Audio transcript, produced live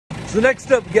So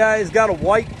next up, guys, got a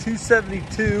white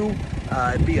 272.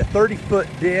 It'd be a 30-foot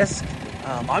disc.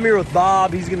 I'm here with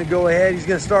Bob. He's gonna go ahead, he's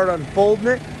gonna start unfolding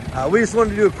it. We just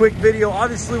wanted to do a quick video.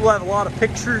 Obviously, we'll have a lot of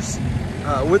pictures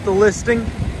with the listing.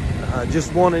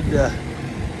 Just wanted to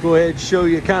go ahead and show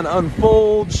you, kind of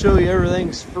unfold, show you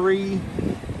everything's free.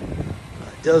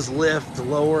 It does lift,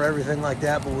 lower, everything like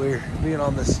that, but we're being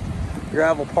on this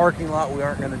gravel parking lot, we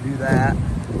aren't gonna do that.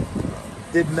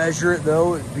 Did measure it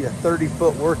though, it'd be a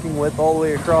 30-foot working width all the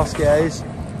way across, guys.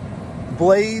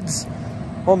 Blades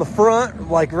on the front,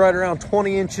 like right around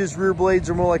 20 inches. Rear blades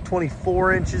are more like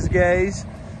 24 inches, guys.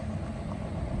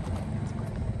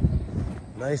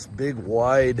 Nice big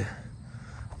wide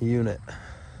unit.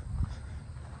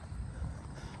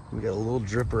 We got a little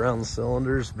drip around the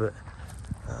cylinders, but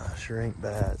sure ain't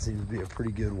bad. It seems to be a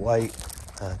pretty good white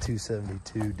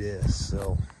 272 disc.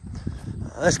 So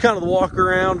that's kind of the walk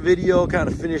around video, kind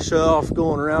of finish off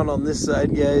going around on this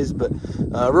side, guys. But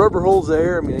rubber holes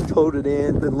there, I mean, they towed it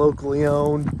in, been locally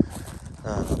owned.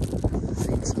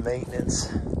 Seen some maintenance.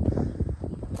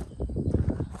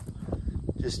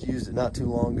 Just used it not too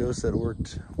long ago, said it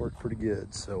worked pretty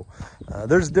good. So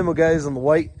there's a demo, guys, on the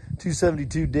white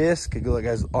 272 disc. Good luck,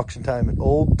 guys, with auction time at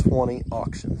Old 20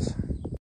 Auctions.